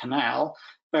in the canal,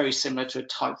 very similar to a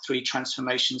type 3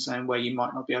 transformation zone where you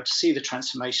might not be able to see the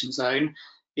transformation zone.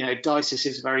 DYSIS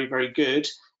is very, very good,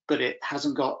 but it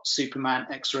hasn't got Superman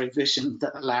X-ray vision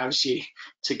that allows you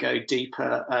to go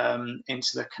deeper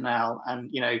into the canal. And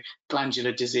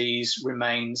glandular disease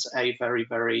remains a very,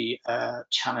 very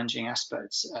challenging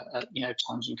aspect,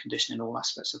 challenging condition in all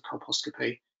aspects of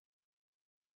colposcopy.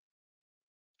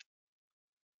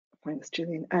 Thanks,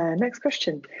 Jullien. Next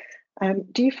question.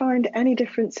 Do you find any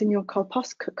difference in your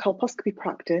colposcopy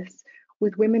practice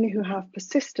with women who have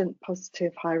persistent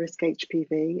positive high-risk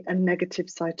HPV and negative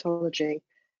cytology?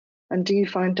 And do you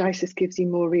find DYSIS gives you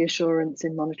more reassurance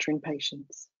in monitoring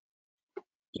patients?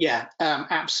 Yeah,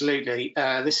 absolutely.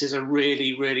 This is a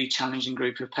really, really challenging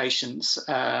group of patients.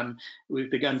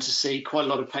 We've begun to see quite a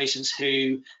lot of patients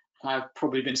who have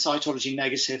probably been cytology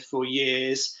negative for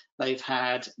years. They've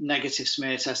had negative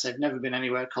smear tests, they've never been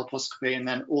anywhere colposcopy, and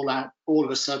then all of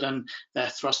a sudden they're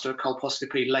thrust to a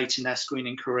colposcopy late in their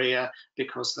screening career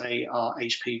because they are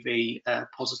HPV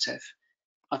positive.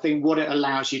 I think what it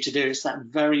allows you to do is that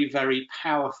very, very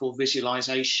powerful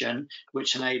visualization,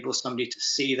 which enables somebody to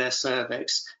see their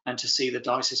cervix and to see the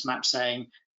DYSIS map saying,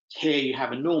 here you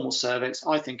have a normal cervix,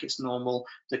 I think it's normal,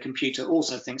 the computer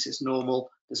also thinks it's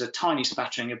normal, there's a tiny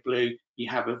spattering of blue,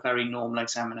 you have a very normal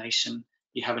examination.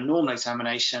 You have a normal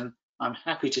examination, I'm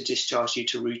happy to discharge you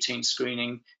to routine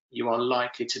screening. You are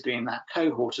likely to be in that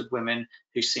cohort of women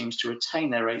who seems to retain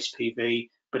their HPV,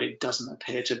 but it doesn't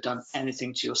appear to have done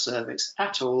anything to your cervix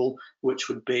at all, which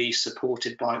would be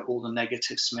supported by all the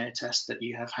negative smear tests that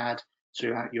you have had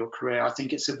throughout your career. I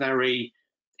think it's a very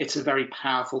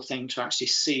powerful thing to actually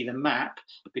see the map,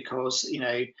 because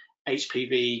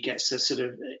HPV gets a sort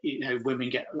of, women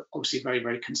get obviously very,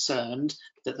 very concerned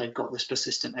that they've got this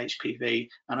persistent HPV,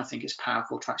 and I think it's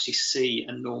powerful to actually see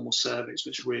a normal cervix,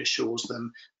 which reassures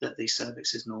them that the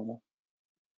cervix is normal.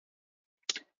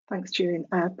 Thanks, Jullien.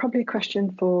 Probably a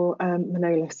question for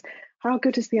Manolis. How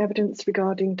good is the evidence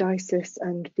regarding DYSIS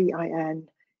and VIN?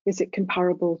 Is it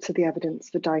comparable to the evidence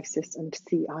for DYSIS and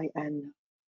CIN?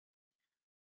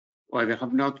 Well, there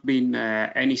have not been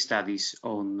any studies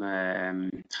on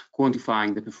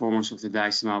quantifying the performance of the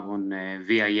DYSIS map on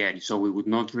VIN, so we would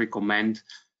not recommend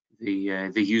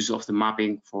the use of the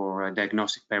mapping for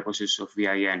diagnostic purposes of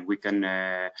VIN.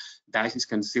 DYSIS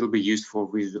can still be used for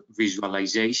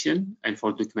visualization and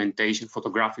for documentation,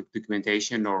 photographic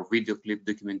documentation or video clip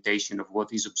documentation of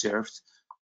what is observed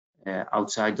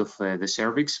outside of the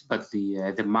cervix, but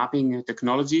the mapping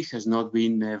technology has not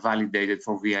been validated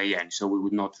for VIN, so we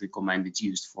would not recommend it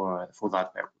used for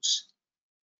that purpose.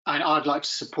 And I'd like to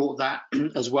support that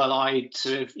as well. I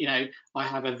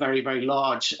have a very, very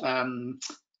large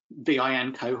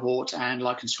VIN cohort and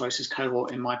lichen sclerosis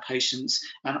cohort in my patients,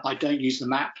 and I don't use the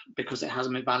map because it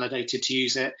hasn't been validated to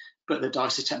use it, but the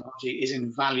DYSIS technology is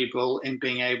invaluable in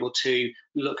being able to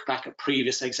look back at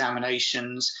previous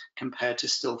examinations compared to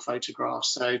still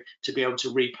photographs. So to be able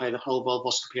to replay the whole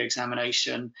vulvoscopy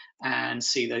examination and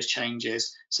see those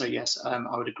changes. So yes, I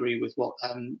would agree with what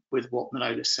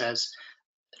Manolis says.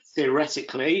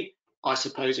 Theoretically, I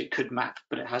suppose it could map,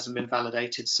 but it hasn't been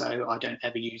validated, so I don't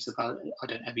ever use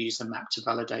the map to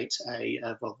validate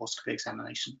a vulvoscopy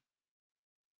examination.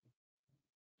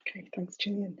 Okay, thanks,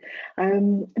 Jullien.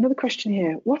 Another question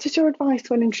here. What is your advice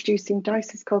when introducing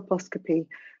DYSIS colposcopy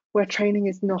where training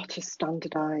is not as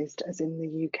standardised as in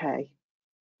the UK?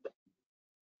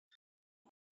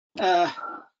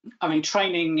 I mean,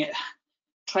 training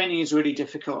is really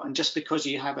difficult, and just because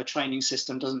you have a training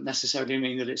system doesn't necessarily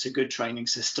mean that it's a good training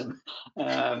system.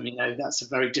 That's a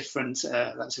very different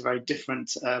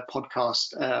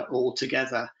podcast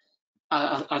altogether.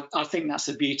 I think that's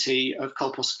the beauty of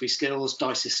colposcopy skills,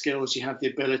 DYSIS skills. You have the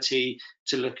ability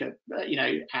to look at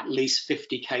at least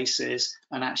 50 cases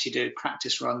and actually do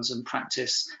practice runs and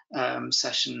practice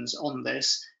sessions on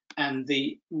this. And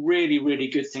the really, really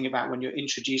good thing about when you're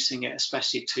introducing it,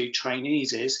 especially to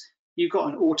trainees, is you've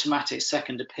got an automatic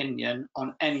second opinion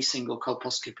on any single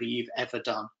colposcopy you've ever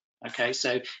done. Okay,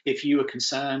 so if you were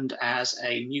concerned as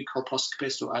a new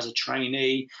colposcopist or as a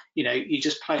trainee, you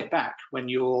just play it back when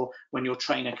your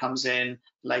trainer comes in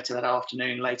later that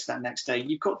afternoon, later that next day.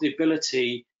 You've got the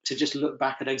ability to just look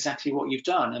back at exactly what you've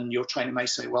done, and your trainer may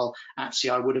say, well,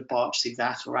 actually I would have biopsied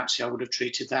that, or actually I would have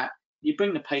treated that. You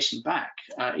bring the patient back.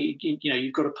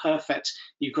 You've got a perfect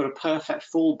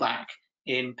fallback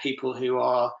in people who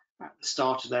are at the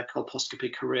start of their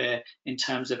colposcopy career, in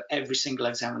terms of every single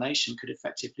examination could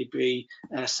effectively be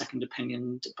a second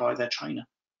opinion by their trainer.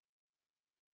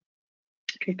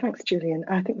 Okay, thanks, Jullien.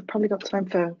 I think we've probably got time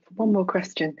for one more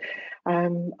question. I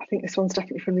think this one's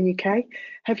definitely from the UK.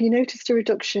 Have you noticed a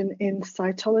reduction in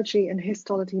cytology and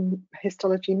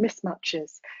histology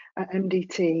mismatches at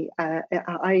MDT,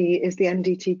 i.e. is the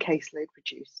MDT caseload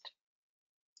reduced?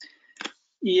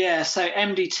 Yeah, so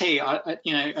MDT,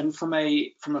 and from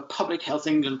a Public Health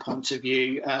England point of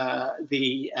view,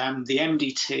 the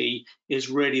MDT is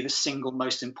really the single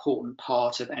most important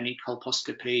part of any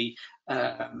colposcopy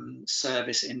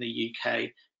service in the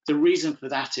UK. The reason for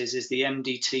that is the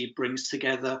MDT brings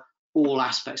together all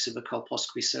aspects of the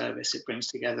colposcopy service. It brings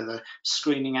together the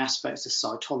screening aspects, the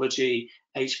cytology,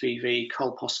 HPV,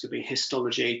 colposcopy,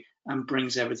 histology, and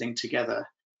brings everything together.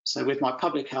 So with my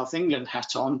Public Health England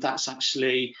hat on, that's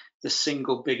actually the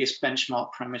single biggest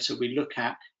benchmark parameter we look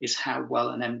at, is how well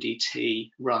an MDT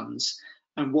runs.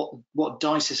 And what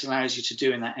DYSIS allows you to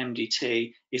do in that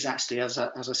MDT is actually, as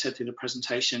I said through the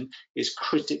presentation, is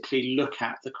critically look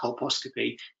at the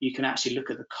colposcopy. You can actually look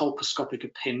at the colposcopic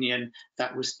opinion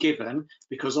that was given,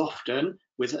 because often,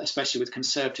 especially with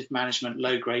conservative management,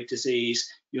 low-grade disease,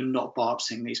 you're not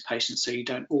biopsying these patients, so you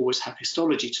don't always have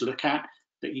histology to look at,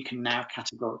 that you can now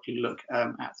categorically look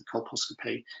at the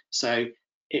colposcopy. So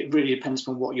it really depends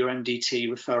on what your MDT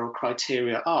referral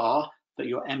criteria are, but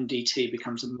your MDT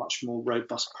becomes a much more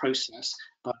robust process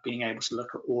by being able to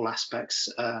look at all aspects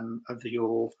of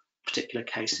your particular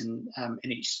case in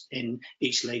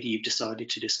each lady you've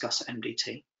decided to discuss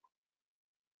MDT.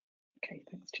 Okay,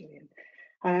 thanks, Jullien.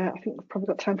 I think we've probably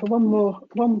got time for one more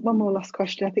last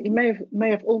question. I think you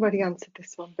may have already answered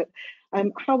this one, but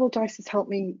how will DYSIS help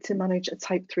me to manage a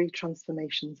type 3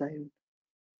 transformation zone?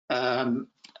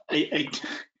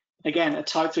 Again, a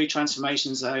type 3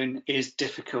 transformation zone is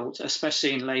difficult,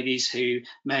 especially in ladies who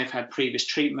may have had previous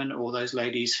treatment, or those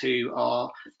ladies who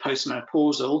are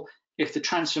postmenopausal. If the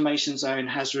transformation zone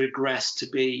has regressed to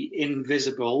be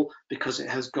invisible because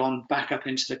it has gone back up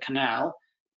into the canal,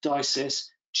 DYSIS,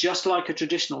 just like a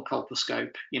traditional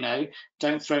colposcope,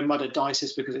 don't throw mud at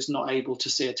DYSIS because it's not able to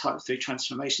see a type 3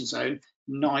 transformation zone.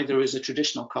 Neither is a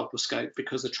traditional colposcope,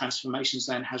 because the transformation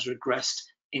zone has regressed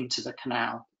into the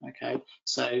canal. Okay,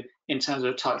 so in terms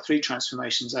of a type 3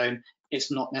 transformation zone,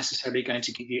 it's not necessarily going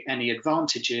to give you any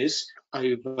advantages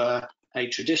over a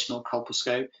traditional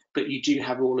colposcope, but you do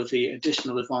have all of the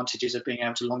additional advantages of being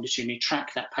able to longitudinally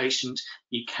track that patient.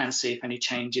 You can see if any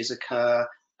changes occur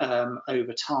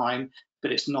over time,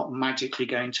 but it's not magically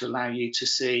going to allow you to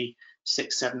see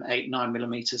 6, 7, 8, 9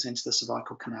 millimeters into the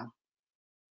cervical canal.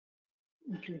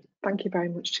 Okay. Thank you very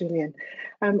much, Jullien.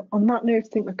 On that note, I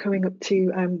think we're coming up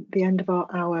to the end of our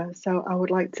hour, so I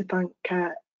would like to thank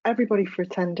everybody for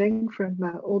attending from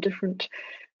all different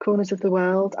corners of the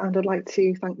world, and I'd like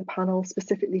to thank the panel,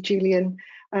 specifically Jullien,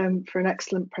 for an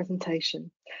excellent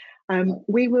presentation.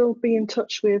 We will be in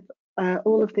touch with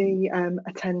all of the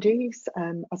attendees,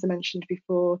 as I mentioned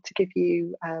before, to give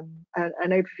you an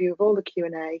overview of all the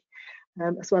Q&A,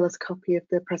 as well as a copy of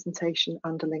the presentation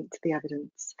and a link to the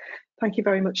evidence. Thank you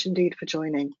very much indeed for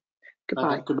joining.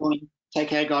 Goodbye. Good morning. Take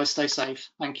care, guys. Stay safe.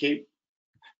 Thank you.